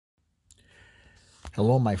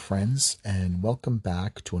Hello, my friends, and welcome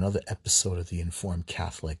back to another episode of The Informed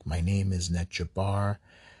Catholic. My name is Net Jabbar,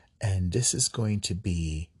 and this is going to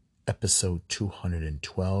be episode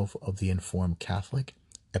 212 of The Informed Catholic.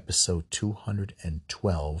 Episode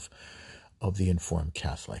 212 of The Informed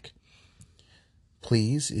Catholic.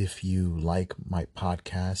 Please, if you like my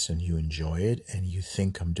podcast and you enjoy it and you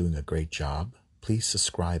think I'm doing a great job, please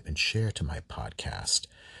subscribe and share to my podcast.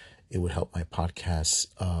 It would help my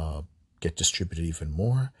podcast get distributed even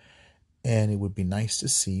more, and it would be nice to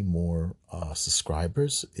see more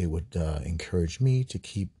subscribers. It would encourage me to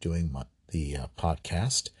keep doing the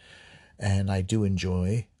podcast, and I do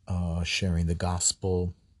enjoy sharing the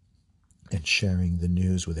gospel and sharing the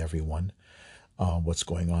news with everyone, what's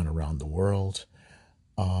going on around the world.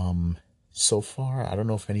 So far, I don't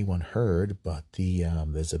know if anyone heard, but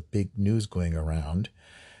there's a big news going around,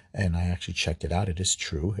 and I actually checked it out. It is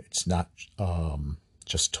true. It's not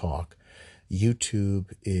just talk.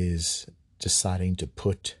 YouTube is deciding to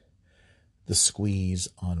put the squeeze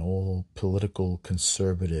on all political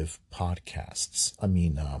conservative podcasts.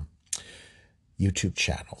 YouTube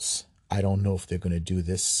channels. I don't know if they're going to do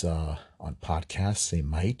this on podcasts. They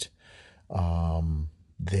might.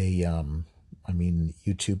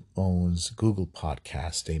 YouTube owns Google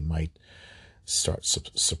Podcasts. They might start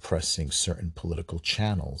suppressing certain political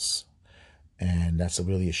channels. And that's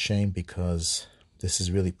really a shame, because this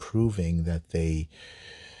is really proving that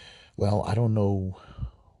I don't know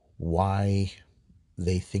why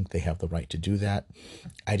they think they have the right to do that.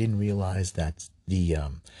 I didn't realize that I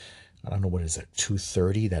don't know, what is it,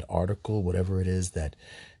 230, that article, whatever it is, that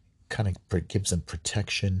kind of gives them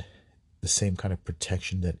protection, the same kind of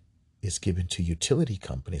protection that is given to utility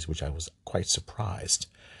companies, which I was quite surprised.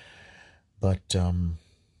 But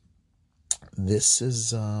this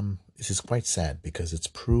is quite sad, because it's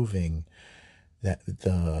proving that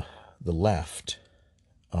the left,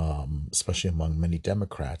 especially among many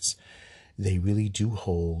Democrats, they really do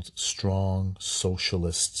hold strong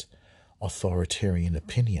socialist, authoritarian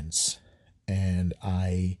opinions, and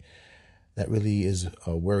that really is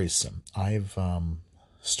worrisome. I've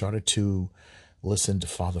started to listen to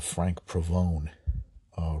Father Frank Pavone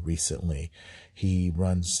recently. He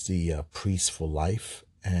runs the Priests for Life,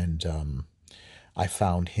 and I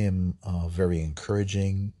found him very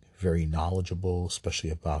encouraging, very knowledgeable,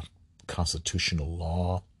 especially about constitutional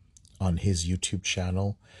law, on his YouTube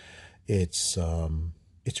channel. It's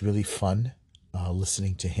really fun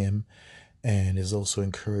listening to him, and is also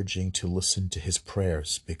encouraging to listen to his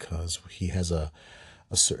prayers, because he has a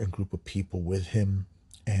certain group of people with him.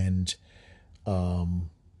 And in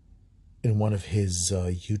one of his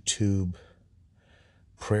YouTube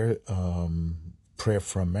prayer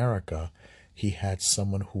for America, he had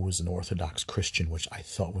someone who was an Orthodox Christian, which I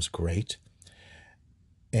thought was great.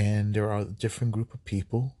 And there are a different group of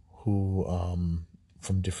people who,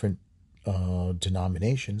 from different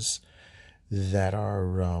denominations, that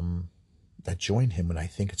join him, and I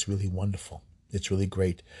think it's really wonderful. It's really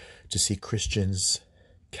great to see Christians,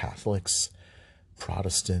 Catholics,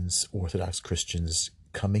 Protestants, Orthodox Christians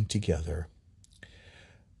coming together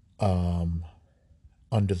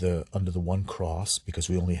under the one cross, because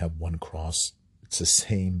we only have one cross. It's the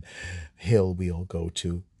same hill we all go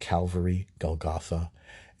to, Calvary, Golgotha,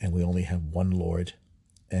 and we only have one Lord,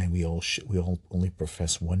 and we all only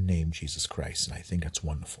profess one name, Jesus Christ, and I think that's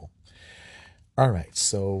wonderful. All right,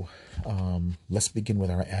 so let's begin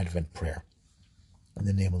with our Advent prayer. In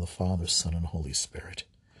the name of the Father, Son, and Holy Spirit.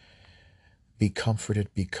 Be comforted,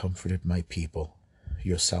 my people.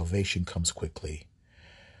 Your salvation comes quickly.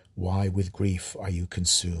 Why with grief are you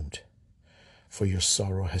consumed? For your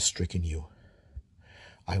sorrow has stricken you.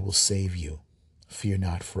 I will save you. Fear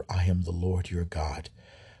not, for I am the Lord your God,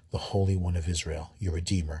 the Holy One of Israel, your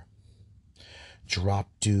Redeemer. Drop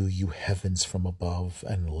dew, you heavens, from above,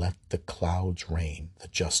 and let the clouds rain, the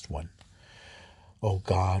just one. O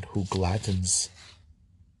God, who gladdens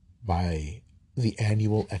by the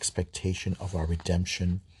annual expectation of our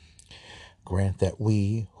redemption, grant that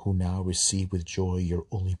we, who now receive with joy your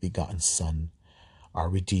only begotten Son, our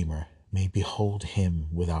Redeemer, may behold him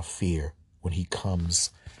without fear when he comes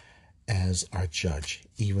as our judge,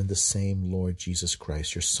 even the same Lord Jesus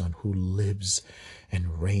Christ, your Son, who lives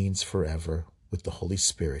and reigns forever with the Holy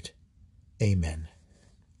Spirit. Amen.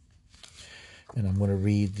 And I'm going to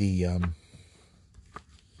read the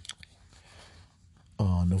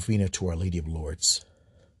novena to Our Lady of Lourdes.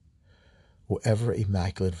 O ever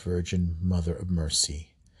Immaculate Virgin, Mother of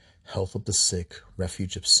Mercy, health of the sick,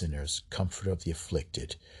 refuge of sinners, comfort of the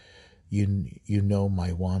afflicted, you know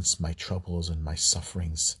my wants, my troubles, and my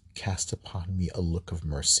sufferings. Cast upon me a look of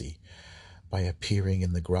mercy. By appearing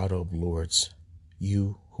in the grotto of Lourdes,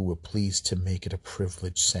 you who were pleased to make it a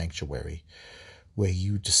privileged sanctuary, where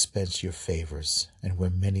you dispense your favors, and where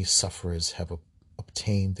many sufferers have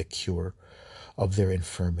obtained the cure of their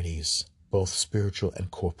infirmities, both spiritual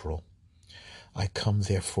and corporal. I come,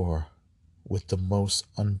 therefore, with the most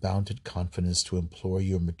unbounded confidence to implore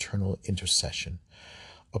your maternal intercession.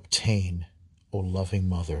 Obtain, O loving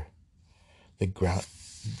Mother, the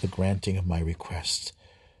granting of my request.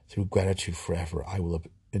 Through gratitude forever, I will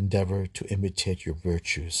endeavor to imitate your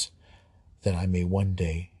virtues, that I may one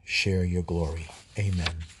day share your glory.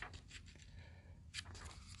 Amen.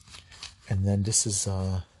 And then this is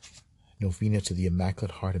a novena to the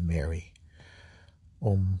Immaculate Heart of Mary.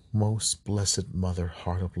 O most blessed Mother,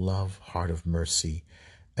 heart of love, heart of mercy,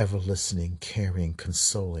 ever listening, caring,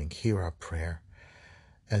 consoling, hear our prayer.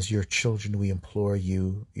 As your children, we implore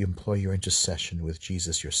your intercession with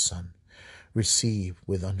Jesus, your Son. Receive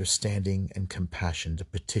with understanding and compassion the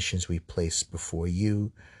petitions we place before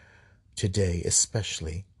you today,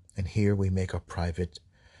 especially, and here we make our private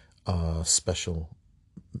special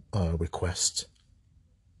request.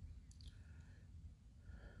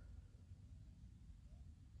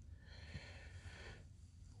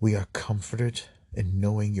 We are comforted in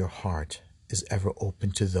knowing your heart is ever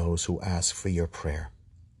open to those who ask for your prayer.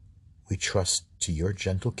 We trust to your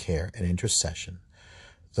gentle care and intercession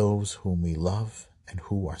those whom we love and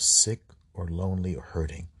who are sick or lonely or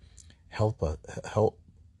hurting. Help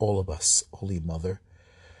all of us, Holy Mother,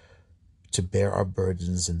 to bear our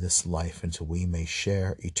burdens in this life until we may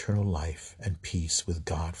share eternal life and peace with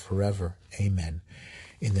God forever. Amen.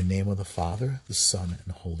 In the name of the Father, the Son, and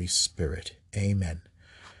the Holy Spirit. Amen.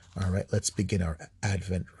 All right, let's begin our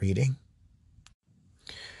Advent reading.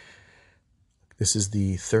 This is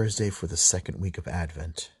the Thursday for the second week of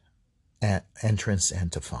Advent. Entrance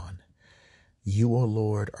Antiphon. You, O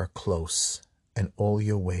Lord, are close, and all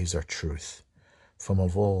your ways are truth. From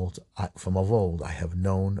of old I have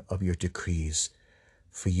known of your decrees,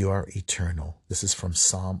 for you are eternal. This is from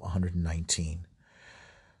Psalm 119.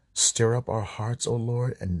 Stir up our hearts, O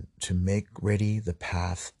Lord, and to make ready the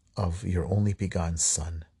path of your only begotten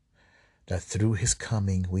Son, that through his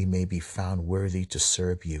coming we may be found worthy to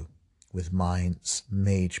serve you, with minds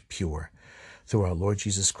made pure, through our Lord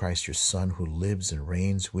Jesus Christ, your Son, who lives and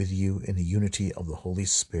reigns with you in the unity of the Holy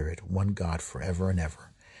Spirit, one God, forever and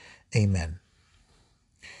ever. Amen.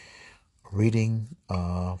 Reading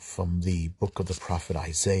from the book of the prophet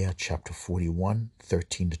Isaiah, chapter 41,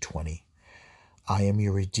 13-20. I am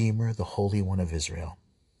your Redeemer, the Holy One of Israel.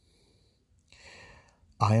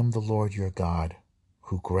 I am the Lord your God,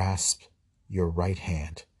 who grasps your right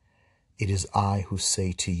hand. It is I who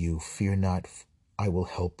say to you, fear not, I will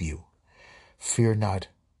help you. Fear not,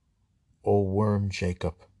 O worm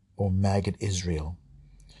Jacob, O maggot Israel.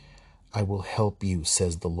 I will help you,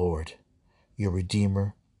 says the Lord. Your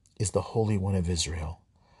Redeemer is the Holy One of Israel.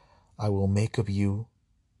 I will make of you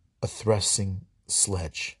a threshing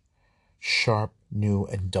sledge, sharp, new,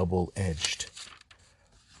 and double-edged,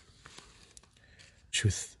 to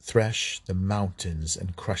thresh the mountains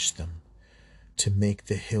and crush them, to make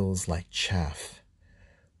the hills like chaff.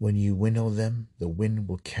 When you winnow them, the wind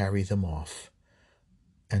will carry them off,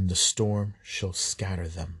 and the storm shall scatter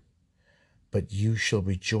them. But you shall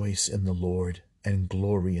rejoice in the Lord and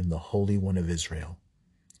glory in the Holy One of Israel.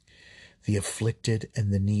 The afflicted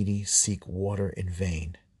and the needy seek water in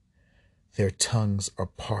vain. Their tongues are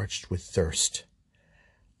parched with thirst.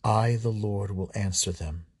 I, the Lord, will answer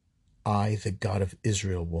them. I, the God of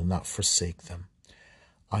Israel, will not forsake them.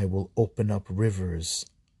 I will open up rivers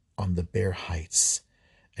on the bare heights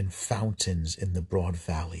and fountains in the broad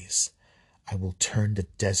valleys. I will turn the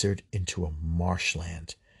desert into a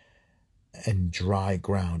marshland and dry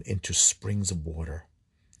ground into springs of water.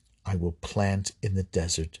 I will plant in the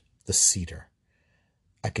desert the cedar,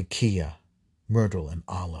 acacia, myrtle, and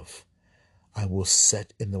olive. I will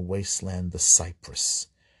set in the wasteland the cypress,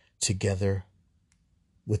 together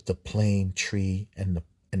with the plane tree and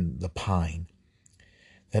the pine,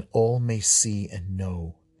 that all may see and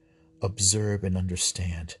know, observe and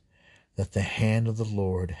understand, that the hand of the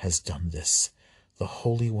Lord has done this. The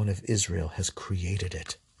Holy One of Israel has created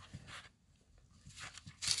it.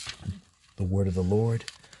 The word of the Lord.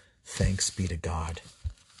 Thanks be to God.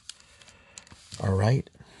 All right.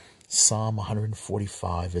 Psalm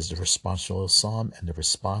 145 is the responsorial psalm, and the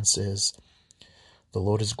response is, the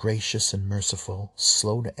Lord is gracious and merciful,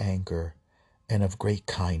 slow to anger, and of great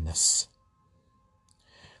kindness.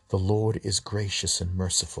 The Lord is gracious and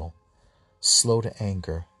merciful, slow to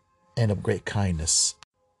anger, and of great kindness.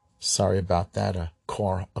 Sorry about that, a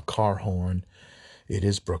car horn. It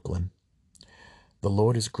is Brooklyn. The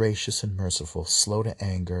Lord is gracious and merciful, slow to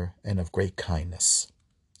anger, and of great kindness.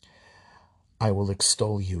 I will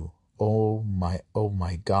extol you, O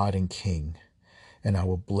my God and King, and I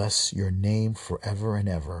will bless your name forever and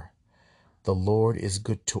ever. The Lord is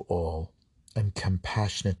good to all, and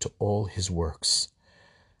compassionate to all his works.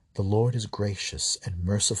 The Lord is gracious and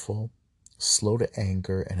merciful, slow to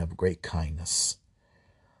anger, and of great kindness.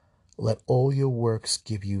 Let all your works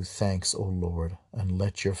give you thanks, O Lord, and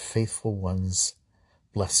let your faithful ones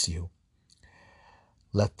bless you.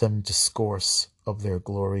 Let them discourse of their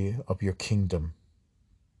glory of your kingdom.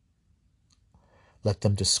 Let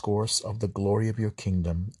them discourse of the glory of your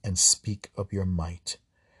kingdom and speak of your might.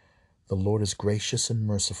 The Lord is gracious and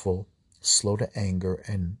merciful, slow to anger,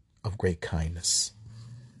 and of great kindness.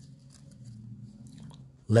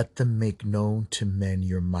 Let them make known to men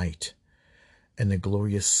your might and the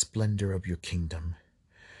glorious splendor of your kingdom.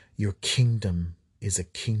 Your kingdom is a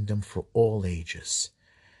kingdom for all ages,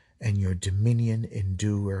 and your dominion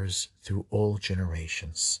endures through all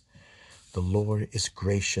generations. The Lord is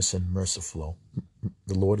gracious and merciful.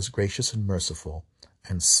 The Lord is gracious and merciful,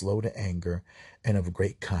 and slow to anger, and of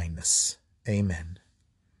great kindness. Amen.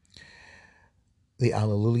 The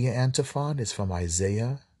Alleluia antiphon is from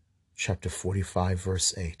Isaiah chapter 45,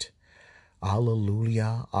 verse 8.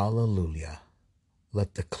 Alleluia, alleluia.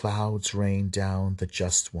 Let the clouds rain down the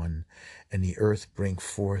just one, and the earth bring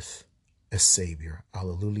forth a Savior.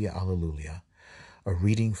 Alleluia, alleluia. A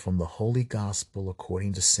reading from the Holy Gospel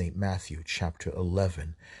according to St. Matthew, chapter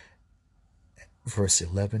 11, verse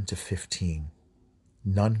 11 to 15.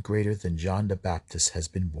 None greater than John the Baptist has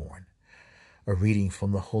been born. A reading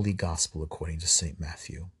from the Holy Gospel according to St.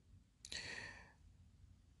 Matthew.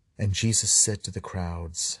 And Jesus said to the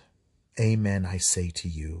crowds, Amen, I say to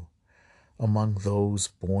you, among those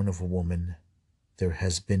born of a woman, there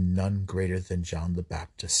has been none greater than John the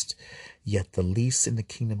Baptist, yet the least in the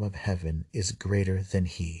kingdom of heaven is greater than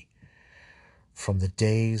he. From the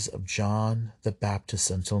days of John the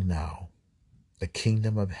Baptist until now, the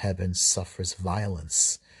kingdom of heaven suffers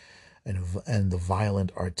violence, and the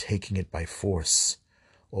violent are taking it by force.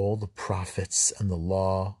 All the prophets and the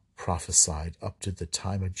law prophesied up to the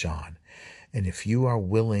time of John, and if you are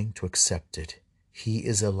willing to accept it, he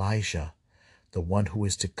is Elijah, the one who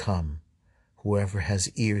is to come. Whoever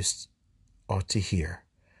has ears ought to hear.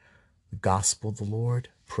 The gospel of the Lord.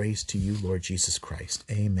 Praise to you, Lord Jesus Christ.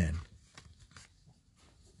 Amen.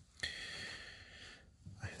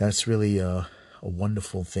 That's really a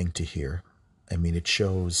wonderful thing to hear. I mean, it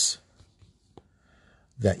shows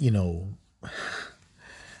that,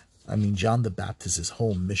 John the Baptist's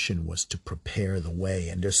whole mission was to prepare the way,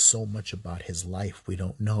 and there's so much about his life we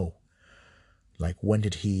don't know. Like, when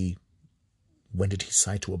did he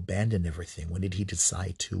decide to abandon everything? When did he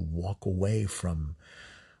decide to walk away from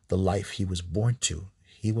the life he was born to?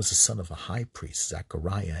 He was the son of a high priest,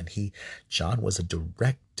 Zechariah, and John was a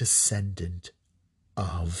direct descendant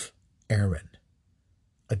of Aaron,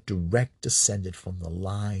 a direct descendant from the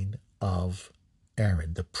line of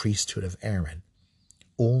Aaron, the priesthood of Aaron.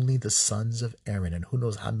 Only the sons of Aaron, and who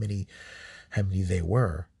knows how many they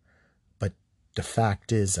were, but the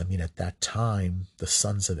fact is, at that time, the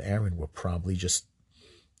sons of Aaron were probably just,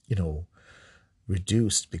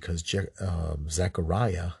 reduced because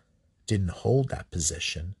Zechariah didn't hold that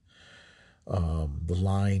position. The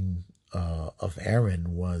line of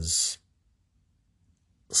Aaron was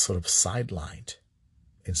sort of sidelined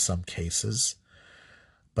in some cases,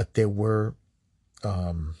 but there were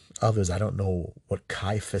others. I don't know what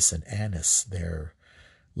Caiaphas and Annas, their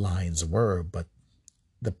lines were, but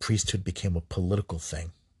the priesthood became a political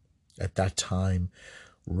thing. At that time,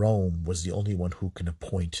 Rome was the only one who can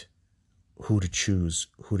appoint who to choose,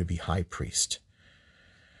 who to be high priest.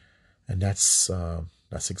 And that's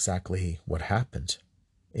exactly what happened,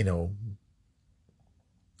 And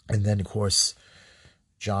then, of course,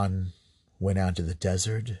 John went out to the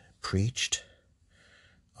desert, preached.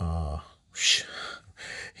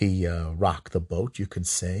 He rocked the boat, you can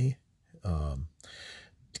say.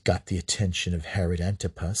 Got the attention of Herod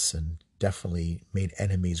Antipas and definitely made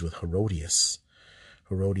enemies with Herodias.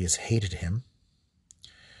 Herodias hated him.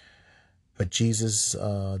 But Jesus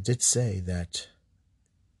did say that,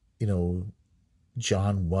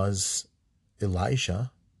 John was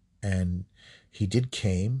Elijah, and he did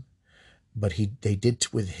came, but they did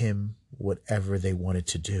with him whatever they wanted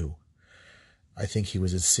to do. I think he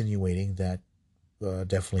was insinuating that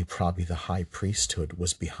definitely probably the high priesthood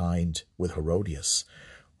was behind with Herodias,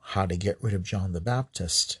 how to get rid of John the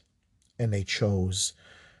Baptist. And they chose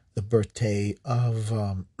the birthday of,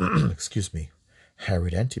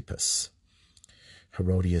 Herod Antipas.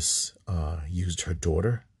 Herodias used her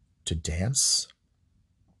daughter to dance,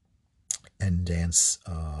 and dance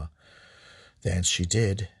she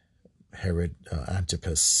did. Herod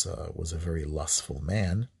Antipas was a very lustful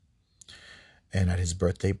man, and at his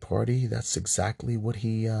birthday party, that's exactly what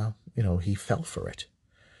he fell for it.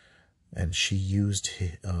 And she used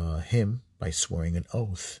him by swearing an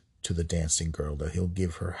oath to the dancing girl that he'll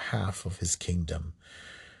give her half of his kingdom,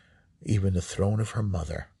 even the throne of her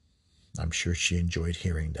mother. I'm sure she enjoyed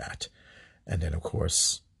hearing that. And then, of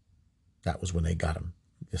course, that was when they got him.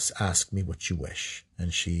 Just ask me what you wish.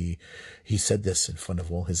 And he said this in front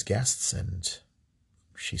of all his guests, and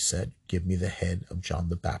she said, give me the head of John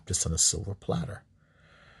the Baptist on a silver platter.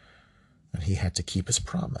 And he had to keep his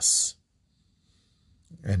promise.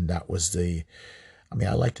 And that was I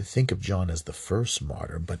like to think of John as the first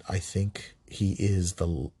martyr, but I think he is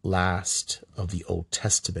the last of the Old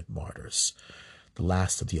Testament martyrs, the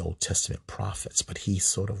last of the Old Testament prophets, but he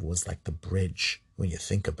sort of was like the bridge when you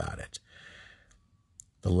think about it.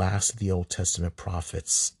 The last of the Old Testament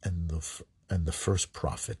prophets and the first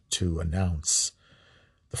prophet to announce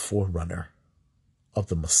the forerunner of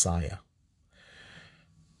the Messiah.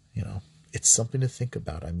 It's something to think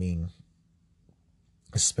about. I mean,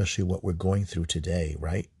 especially what we're going through today,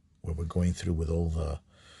 right? What we're going through with all the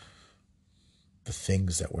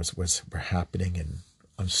things that were happening, and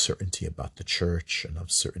uncertainty about the church, and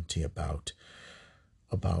uncertainty about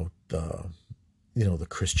the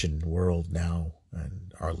Christian world now,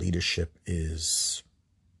 and our leadership is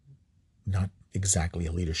not exactly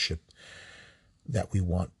a leadership that we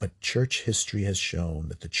want. But church history has shown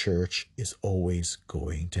that the church is always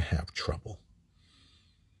going to have trouble.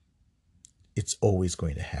 It's always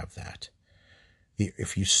going to have that.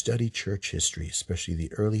 If you study church history, especially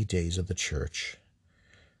the early days of the church,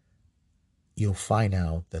 you'll find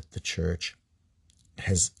out that the church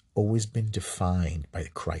has always been defined by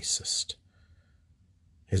crisis,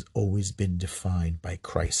 has always been defined by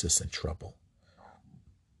crisis and trouble.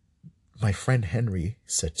 My friend Henry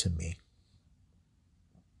said to me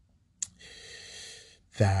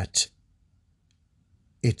that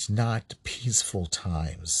it's not peaceful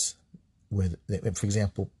times with, for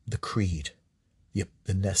example, the Creed,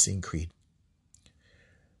 the Nicene Creed,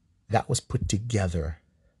 that was put together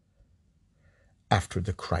after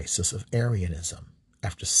the crisis of Arianism,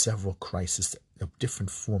 after several crises of different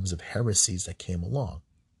forms of heresies that came along.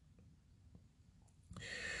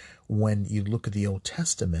 When you look at the Old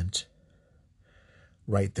Testament,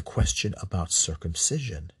 right, the question about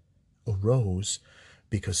circumcision arose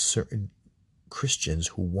because certain Christians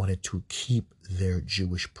who wanted to keep their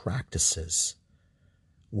Jewish practices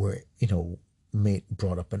were,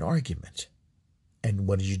 brought up an argument. And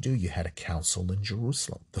what did you do? You had a council in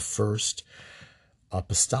Jerusalem, the first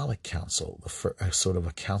apostolic council, sort of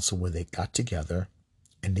a council where they got together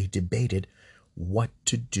and they debated what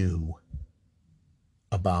to do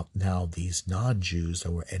about now these non-Jews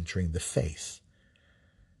that were entering the faith.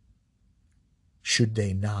 Should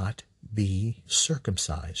they not be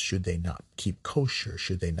circumcised? Should they not keep kosher?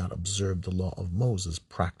 Should they not observe the law of Moses,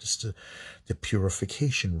 practice the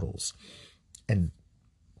purification rules? And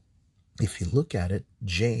if you look at it,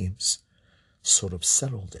 James sort of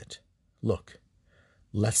settled it. Look,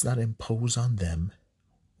 let's not impose on them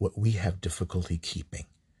what we have difficulty keeping.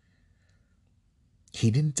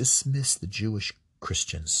 He didn't dismiss the Jewish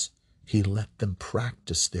Christians. He let them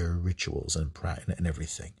practice their rituals and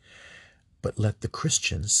everything. But let the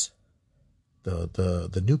Christians,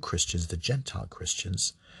 the new Christians, the Gentile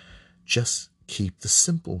Christians, just keep the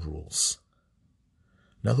simple rules.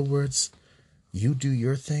 In other words, you do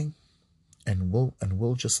your thing, and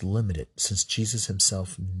we'll just limit it, since Jesus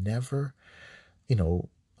himself never,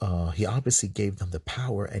 he obviously gave them the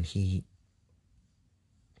power, and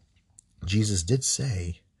Jesus did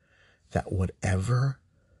say that whatever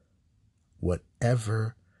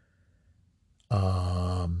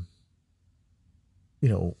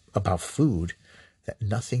about food, that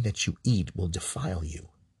nothing that you eat will defile you.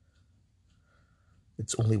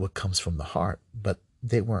 It's only what comes from the heart. But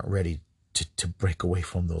they weren't ready to break away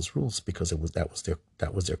from those rules, because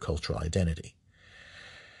that was their cultural identity.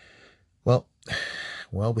 Well,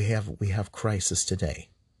 we have crisis today,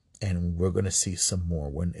 and we're going to see some more.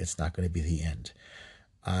 When it's not going to be the end.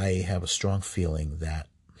 I have a strong feeling that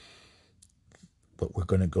what we're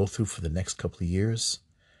going to go through for the next couple of years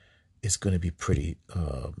is going to be pretty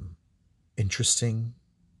interesting,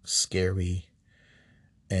 scary,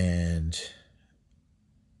 and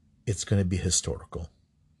it's going to be historical.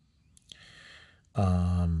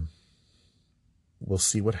 We'll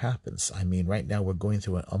see what happens. I mean, right now we're going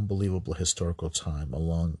through an unbelievable historical time,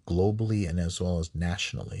 along globally and as well as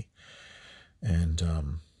nationally. And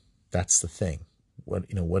that's the thing.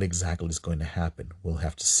 What exactly is going to happen? We'll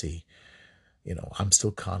have to see. I'm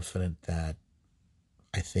still confident that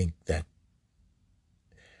I think that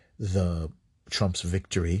the Trump's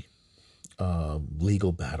victory,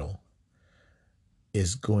 legal battle,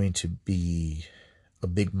 is going to be a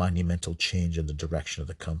big monumental change in the direction of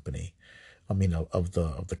the company. I mean, of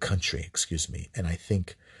the country, excuse me. And I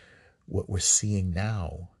think what we're seeing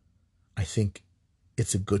now, I think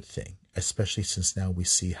it's a good thing, especially since now we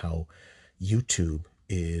see how YouTube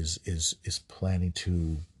is planning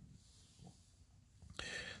to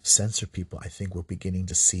censor people. I think we're beginning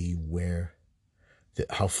to see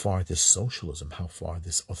how far this socialism, how far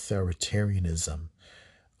this authoritarianism,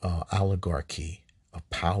 oligarchy of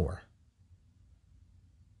power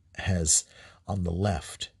has on the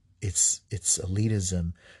left. It's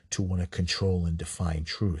elitism to want to control and define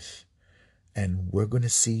truth. And we're going to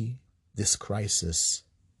see this crisis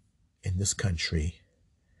in this country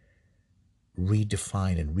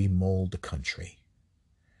redefine and remold the country.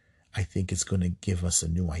 I think it's going to give us a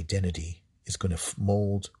new identity. It's going to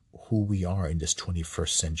mold who we are in this 21st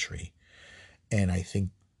century. And I think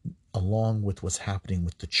along with what's happening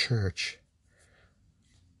with the church,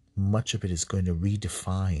 much of it is going to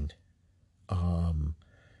redefine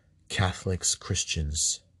Catholics,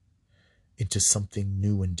 Christians into something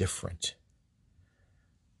new and different.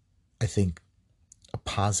 I think a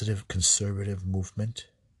positive conservative movement,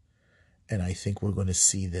 and I think we're going to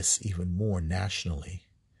see this even more nationally.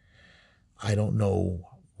 I don't know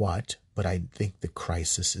what, but I think the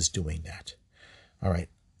crisis is doing that. All right,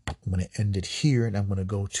 I'm going to end it here, and I'm going to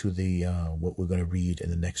go to the what we're going to read in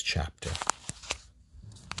the next chapter.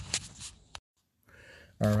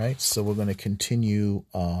 All right, so we're going to continue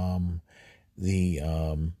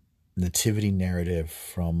the nativity narrative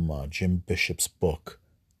from Jim Bishop's book,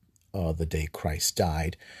 The Day Christ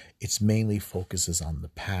Died. It mainly focuses on the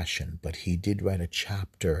Passion, but he did write a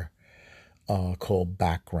chapter called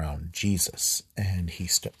Background Jesus, and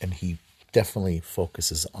he definitely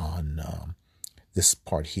focuses on this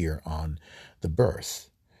part here on the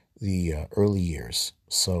birth, the early years.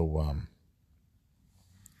 So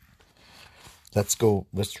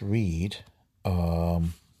let's read.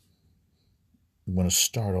 I'm going to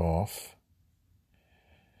start off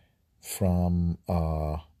from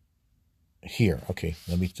here. Okay,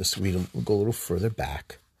 let me just go a little further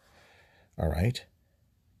back. All right.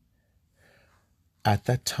 At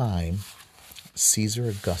that time, Caesar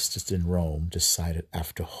Augustus in Rome decided,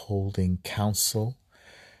 after holding council,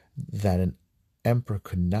 that an emperor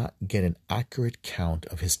could not get an accurate count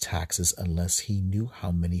of his taxes unless he knew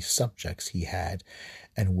how many subjects he had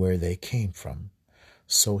and where they came from.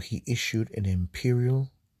 So he issued an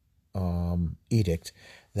imperial edict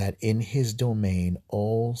that in his domain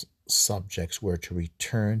all subjects were to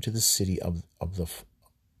return to the city of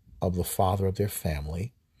the father of their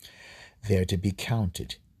family, there to be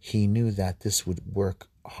counted. He knew that this would work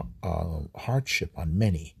hardship on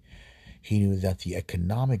many. He knew that the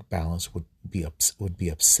economic balance would be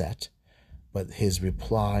upset, but his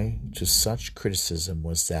reply to such criticism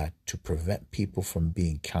was that to prevent people from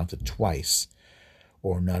being counted twice,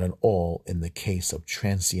 or not at all in the case of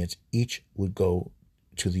transient, each would go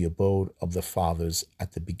to the abode of the fathers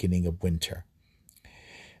at the beginning of winter.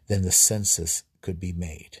 Then the census could be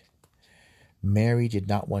made. Mary did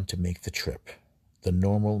not want to make the trip. The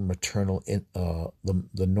normal maternal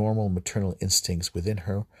instincts within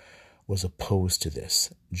her was opposed to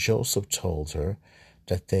this. Joseph told her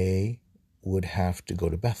that they would have to go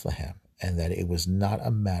to Bethlehem and that it was not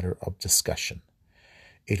a matter of discussion.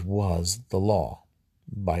 It was the law.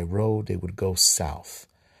 By road they would go south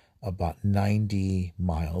about 90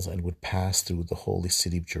 miles and would pass through the holy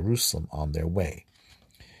city of Jerusalem on their way.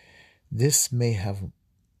 This may have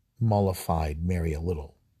mollified Mary a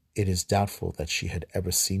little. It is doubtful that she had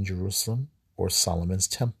ever seen Jerusalem or Solomon's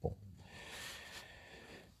temple.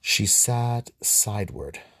 She sat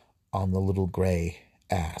sideward on the little gray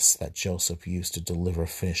ass that Joseph used to deliver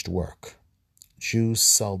finished work. Jews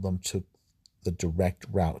seldom took the direct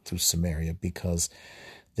route through Samaria because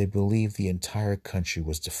they believed the entire country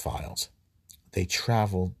was defiled. They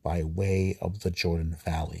traveled by way of the Jordan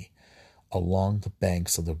Valley, along the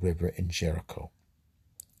banks of the river in Jericho,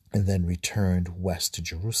 and then returned west to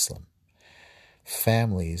Jerusalem.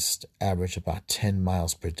 Families averaged about 10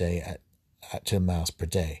 miles per day.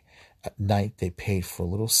 At night, they paid for a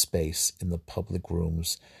little space in the public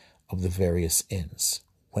rooms of the various inns.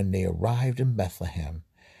 When they arrived in Bethlehem,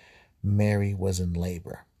 Mary was in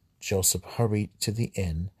labor. Joseph hurried to the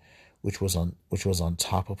inn, which was on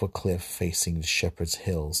top of a cliff facing the Shepherd's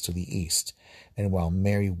Hills to the east, and while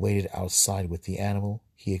Mary waited outside with the animal,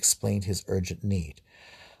 he explained his urgent need.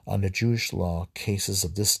 Under Jewish law, cases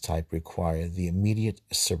of this type require the immediate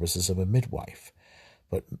services of a midwife,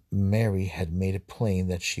 but Mary had made it plain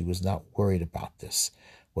that she was not worried about this.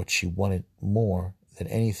 What she wanted more than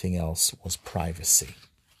anything else was privacy.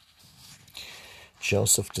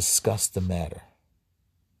 Joseph discussed the matter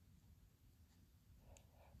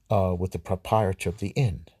with the proprietor of the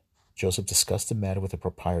inn. Joseph discussed the matter with the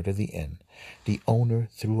proprietor of the inn. The owner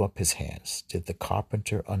threw up his hands. Did the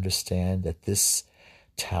carpenter understand that this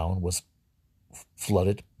town was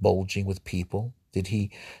flooded, bulging with people? Did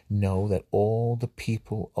he know that all the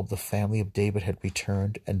people of the family of David had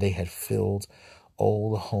returned, and they had filled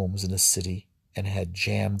all the homes in the city, and had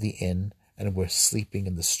jammed the inn, and were sleeping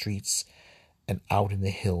in the streets and out in the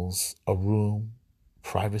hills, a room,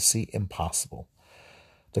 privacy impossible?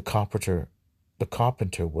 The carpenter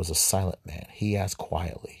was a silent man. He asked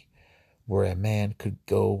quietly where a man could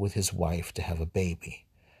go with his wife to have a baby.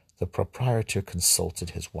 The proprietor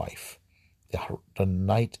consulted his wife. The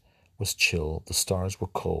night was chill, the stars were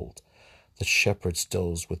cold. The shepherds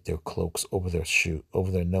dozed with their cloaks over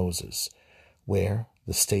their noses. Where?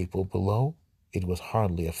 The stable below? It was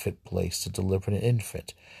hardly a fit place to deliver an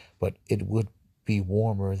infant, but it would be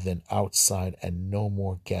warmer than outside, and no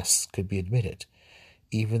more guests could be admitted.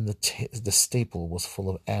 Even the stable was full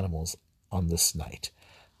of animals on this night,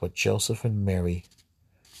 but Joseph and Mary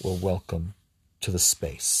were welcome to the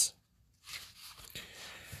space.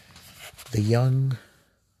 The young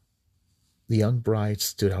bride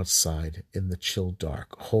stood outside in the chill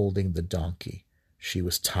dark, holding the donkey. She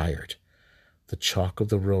was tired. The chalk of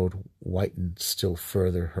the road whitened still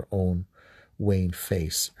further her own wan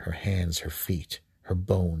face, her hands, her feet. Her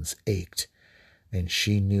bones ached, and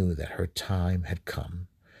she knew that her time had come.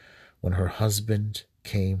 When her husband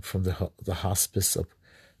came from the hospice of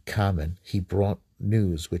Carmel, he brought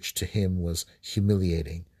news which to him was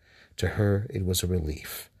humiliating. To her it was a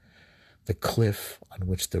relief. The cliff on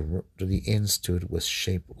which the inn stood was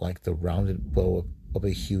shaped like the rounded bow of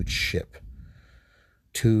a huge ship.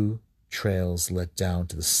 2 trails led down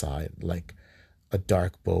to the side like a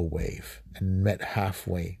dark bow wave, and met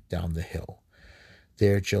halfway down the hill.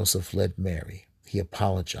 There Joseph led Mary. He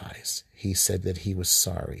apologized. He said that he was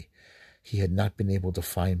sorry. He had not been able to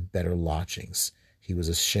find better lodgings. He was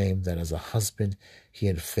ashamed that as a husband he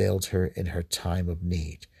had failed her in her time of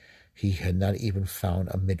need. He had not even found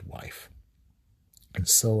a midwife. And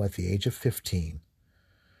so at the age of 15,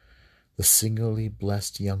 the singularly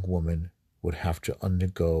blessed young woman would have to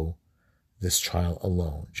undergo this trial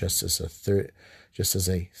alone, just as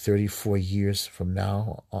 34 years from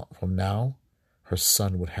now, her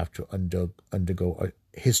son would have to undergo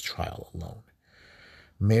his trial alone.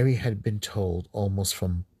 Mary had been told almost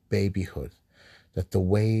from babyhood that the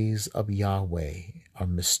ways of Yahweh are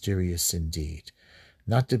mysterious indeed,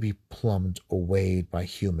 not to be plumbed or weighed by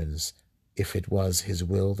humans. If it was his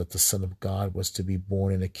will that the Son of God was to be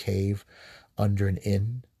born in a cave under an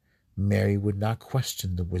inn, Mary would not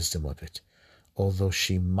question the wisdom of it, although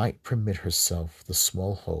she might permit herself the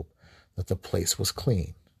small hope that the place was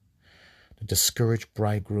clean. The discouraged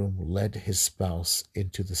bridegroom led his spouse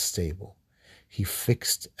into the stable. He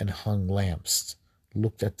fixed and hung lamps,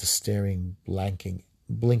 looked at the staring, blinking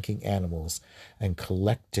animals, and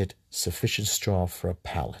collected sufficient straw for a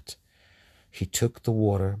pallet. He took the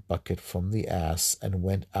water bucket from the ass and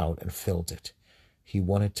went out and filled it. He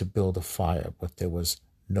wanted to build a fire, but there was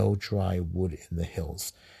no dry wood in the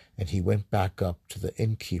hills, and he went back up to the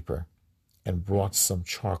innkeeper and brought some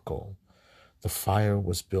charcoal. The fire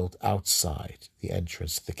was built outside the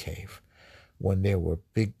entrance to the cave. When there were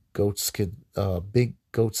big goatskin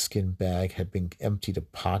bag had been emptied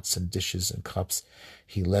of pots and dishes and cups,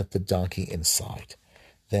 he led the donkey inside.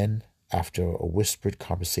 Then, after a whispered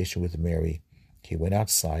conversation with Mary, he went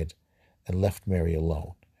outside and left Mary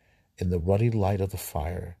alone. In the ruddy light of the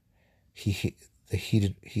fire, he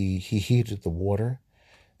heated the water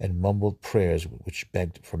and mumbled prayers which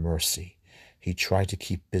begged for mercy. He tried to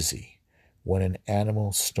keep busy. When an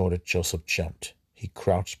animal snorted, Joseph jumped. He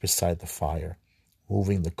crouched beside the fire,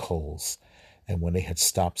 moving the coals, and when they had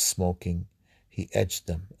stopped smoking, he edged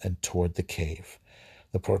them and toward the cave.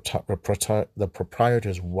 The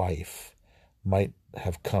proprietor's wife might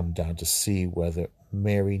have come down to see whether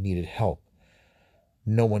Mary needed help.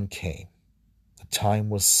 No one came. The time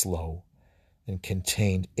was slow and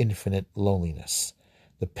contained infinite loneliness.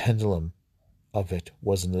 The pendulum of it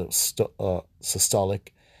was in the systolic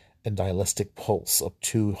and diastolic pulse of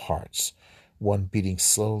 2 hearts, one beating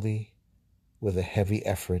slowly with a heavy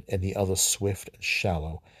effort, and the other swift and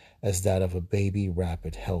shallow as that of a baby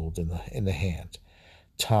rabbit held in the hand.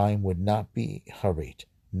 Time would not be hurried.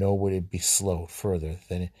 nor would it be slowed further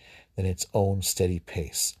than its own steady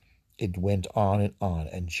pace. It went on,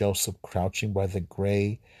 and Joseph, crouching by the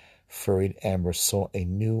gray, furried amber, saw a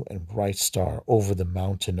new and bright star over the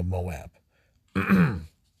mountain of Moab.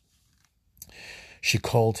 She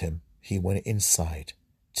called him. He went inside,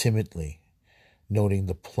 timidly, noting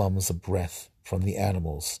the plums of breath from the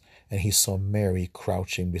animals, and he saw Mary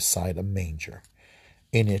crouching beside a manger.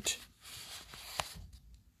 In it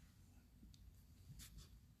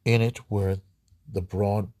were the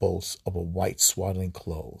broad bolts of a white swaddling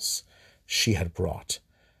clothes she had brought,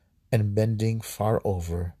 and bending far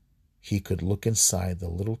over, he could look inside the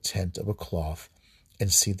little tent of a cloth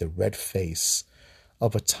and see the red face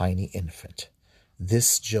of a tiny infant.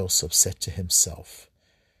 This, Joseph said to himself,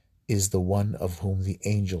 is the one of whom the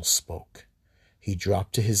angel spoke. He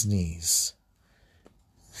dropped to his knees.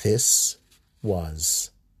 This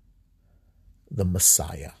was the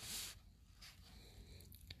Messiah.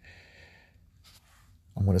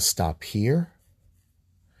 I'm going to stop here.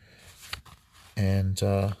 And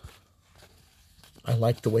I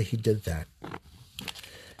like the way he did that.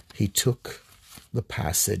 He took the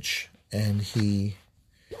passage and he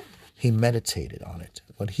meditated on it.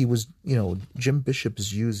 But he was, Jim Bishop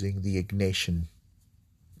is using the Ignatian.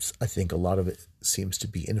 I think a lot of it seems to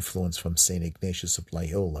be influenced from St. Ignatius of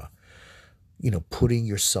Loyola. Putting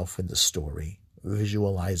yourself in the story,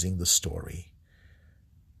 visualizing the story,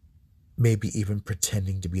 maybe even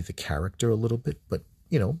pretending to be the character a little bit. But,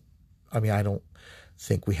 I don't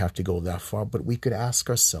think we have to go that far, but we could ask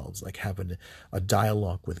ourselves, like having a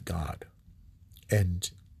dialogue with God. And,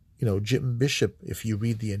 Jim Bishop, if you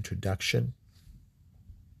read the introduction,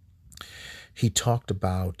 he talked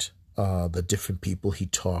about the different people he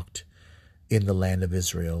talked in the land of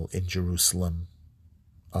Israel, in Jerusalem.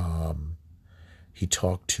 He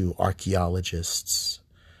talked to archaeologists.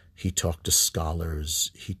 He talked to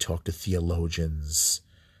scholars. He talked to theologians.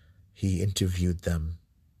 He interviewed them.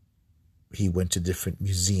 He went to different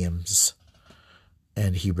museums.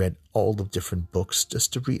 And he read all the different books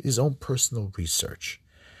just to read his own personal research.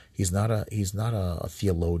 He's not a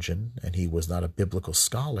theologian, and he was not a biblical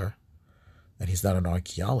scholar, and he's not an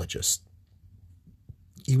archaeologist.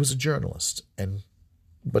 He was a journalist,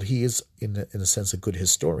 but he is, in a sense, a good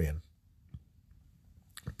historian.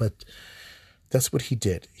 But that's what he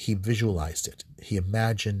did. He visualized it. He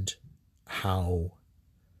imagined how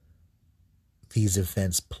these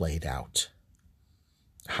events played out.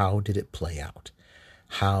 How did it play out?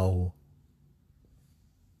 How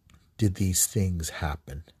did these things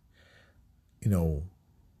happen?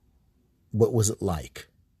 What was it like?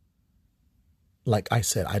 Like I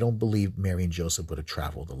said, I don't believe Mary and Joseph would have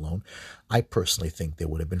traveled alone. I personally think there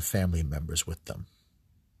would have been family members with them.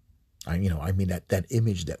 That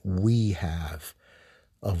image that we have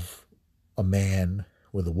of a man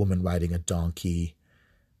with a woman riding a donkey,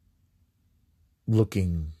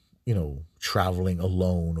 looking, traveling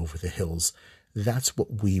alone over the hills, that's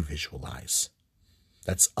what we visualize.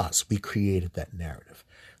 That's us. We created that narrative.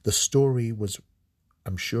 The story was,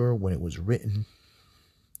 I'm sure when it was written,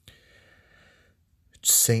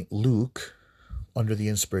 St. Luke, under the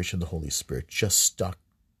inspiration of the Holy Spirit, just stuck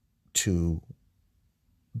to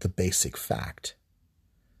the basic fact.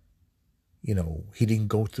 He didn't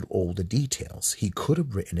go through all the details. He could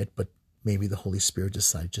have written it, but maybe the Holy Spirit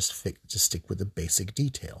decided just to stick with the basic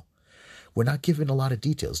detail. We're not given a lot of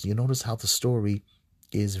details. You notice how the story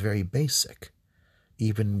is very basic.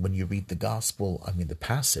 Even when you read the gospel, the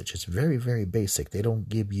passage, it's very, very basic. They don't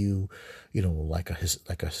give you, like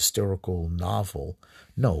a historical novel.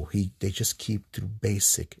 No, they just keep to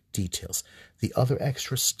basic details. The other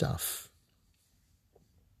extra stuff,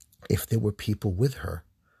 if there were people with her,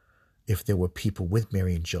 if there were people with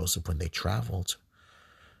Mary and Joseph when they traveled,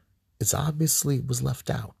 it's obviously was left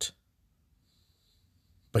out.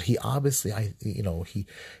 But he obviously,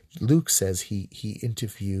 Luke says he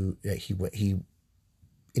interviewed, he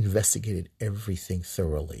investigated everything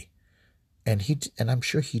thoroughly, and I'm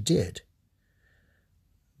sure he did.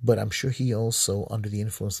 But I'm sure he also, under the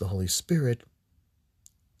influence of the Holy Spirit,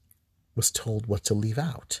 was told what to leave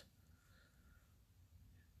out.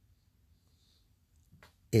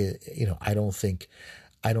 I don't think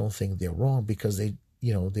they're wrong, because they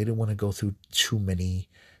didn't want to go through too many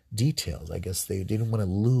details. I guess they didn't want to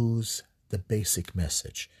lose the basic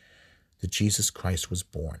message that Jesus Christ was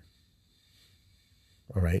born.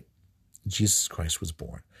 All right? Jesus Christ was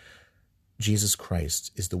born. Jesus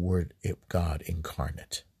Christ is the Word of God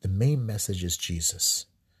incarnate. The main message is Jesus,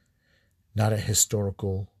 not a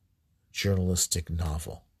historical, journalistic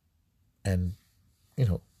novel. And,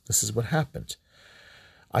 this is what happened.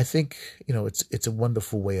 I think, it's a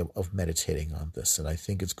wonderful way of meditating on this, and I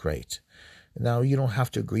think it's great. Now, you don't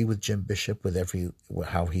have to agree with Jim Bishop with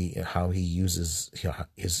how he uses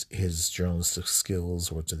his journalistic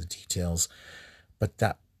skills or to the details, but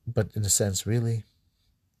in a sense, really,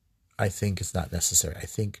 I think it's not necessary. I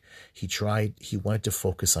think he wanted to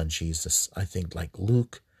focus on Jesus. I think, like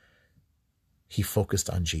Luke, he focused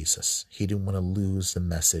on Jesus. He didn't want to lose the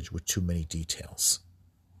message with too many details.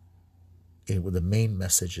 The main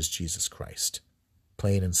message is Jesus Christ,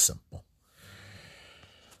 plain and simple.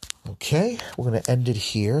 Okay, we're going to end it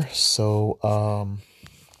here. So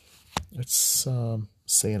let's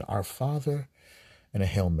say an Our Father and a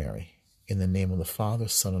Hail Mary. In the name of the Father,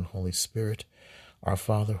 Son, and Holy Spirit. Our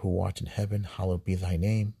Father, who art in heaven, hallowed be thy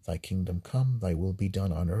name. Thy kingdom come, thy will be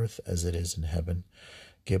done on earth as it is in heaven.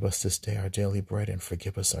 Give us this day our daily bread, and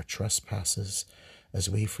forgive us our trespasses, as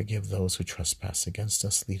we forgive those who trespass against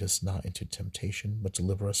us. Lead us not into temptation, but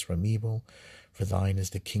deliver us from evil. For thine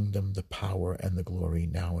is the kingdom, the power, and the glory,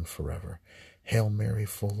 now and forever. Hail Mary,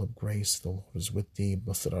 full of grace, the Lord is with thee.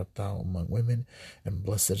 Blessed art thou among women, and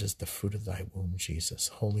blessed is the fruit of thy womb, Jesus.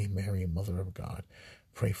 Holy Mary, Mother of God,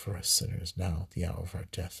 pray for us sinners, now at the hour of our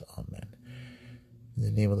death. Amen. In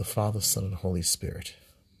the name of the Father, Son, and Holy Spirit.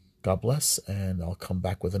 God bless, and I'll come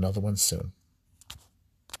back with another one soon.